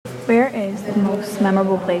Where is the most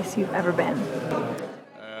memorable place you've ever been?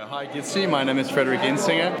 Hi Gitsi, my name is Frederick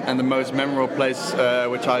Insinger, and the most memorable place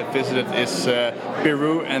which I visited is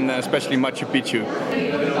Peru and especially Machu Picchu.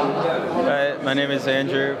 Hi, my name is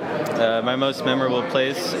Andrew. My most memorable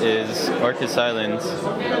place is Orcas Island.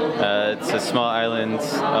 It's a small island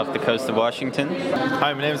off the coast of Washington.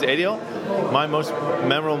 Hi, my name is Adil. My most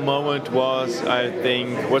memorable moment was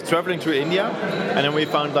traveling through India, and then we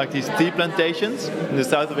found like these tea plantations in the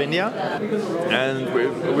south of India, and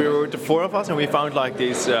we were the four of us, and we found like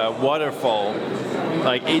this waterfall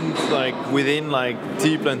within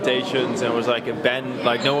tea plantations, and it was like a bend,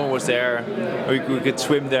 like no one was there. We could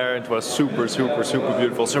swim there. It was super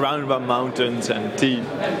beautiful, surrounded by mountains and tea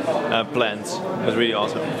plants. It was really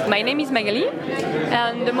awesome. My name is Magali,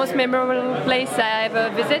 and the most memorable place I ever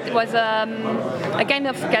visited was a kind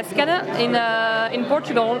of cascada in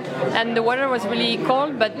Portugal, and the water was really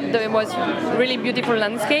cold, but there was really beautiful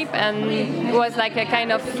landscape, and it was like a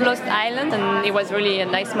kind of lost island, and it was really a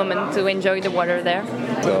nice moment to enjoy the water there.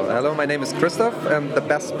 So, hello, my name is Christoph, and the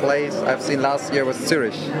best place I've seen last year was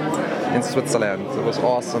Zurich in Switzerland. It was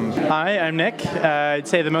awesome. Hi, I'm Nick. I'd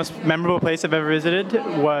say the most memorable place I've ever visited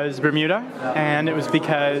was Bermuda, and it was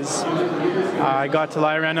because I got to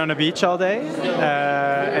lie around on a beach all day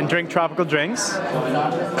and drink tropical drinks,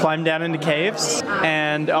 climb down into caves,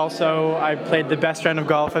 and also I played the best round of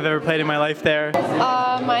golf I've ever played in my life there.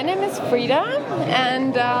 My name is Frida,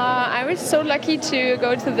 and I was so lucky to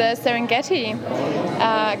go to the Serengeti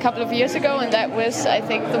a couple of years ago, and that was, I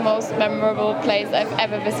think, the most memorable place I've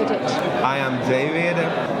ever visited. I am David,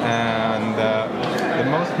 and the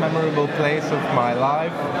most memorable place of my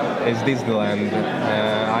life is Disneyland.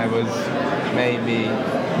 I was maybe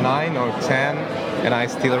 9 or 10, and I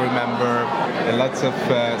still remember lots of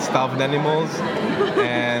stuffed animals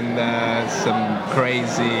and some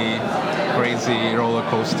crazy roller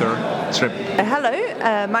coaster trip.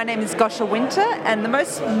 Hello, my name is Gosha Winter, and the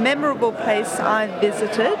most memorable place I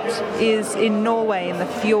visited is in Norway in the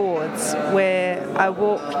fjords, where I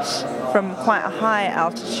walked from quite a high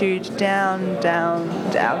altitude down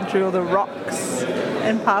through all the rocks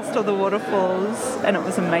and past all the waterfalls, and it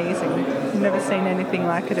was amazing. I've never seen anything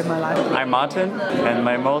like it in my life. I'm Martin, and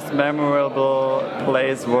my most memorable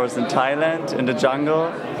place was in Thailand, in the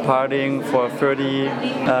jungle, partying for a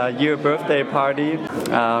 30-year birthday party,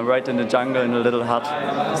 right in the jungle in a little hut.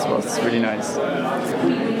 This was really nice.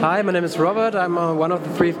 Hi, my name is Robert. I'm one of the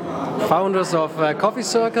 3 founders of Coffee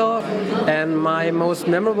Circle, and my most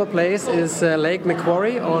memorable place is Lake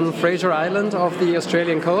Macquarie on Fraser Island off the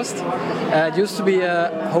Australian coast. It used to be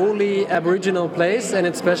a wholly Aboriginal place, and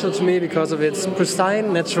it's special to me because of its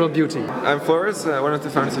pristine natural beauty. I'm Floris, one of the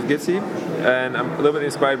founders of Gitsi, and I'm a little bit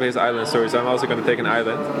inspired by his island story, so I'm also going to take an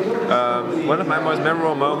island. One of my most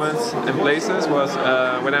memorable moments and places was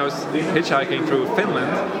when I was hitchhiking through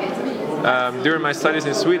Finland. During my studies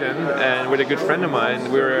in Sweden, and with a good friend of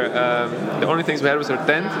mine, we were the only things we had was our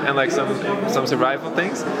tent and like some survival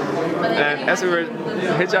things. And as we were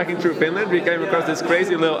hitchhiking through Finland, we came across this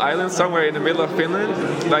crazy little island somewhere in the middle of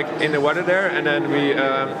Finland, like in the water there. And then we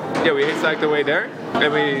hitchhiked away there,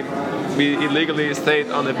 and we illegally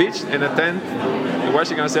stayed on the beach in a tent,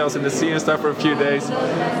 washing ourselves in the sea and stuff for a few days,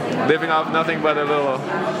 living off nothing but a little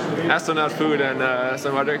astronaut food and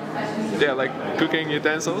some other cooking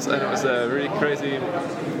utensils, and it was a really crazy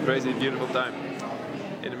beautiful time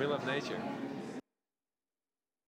in the middle of nature.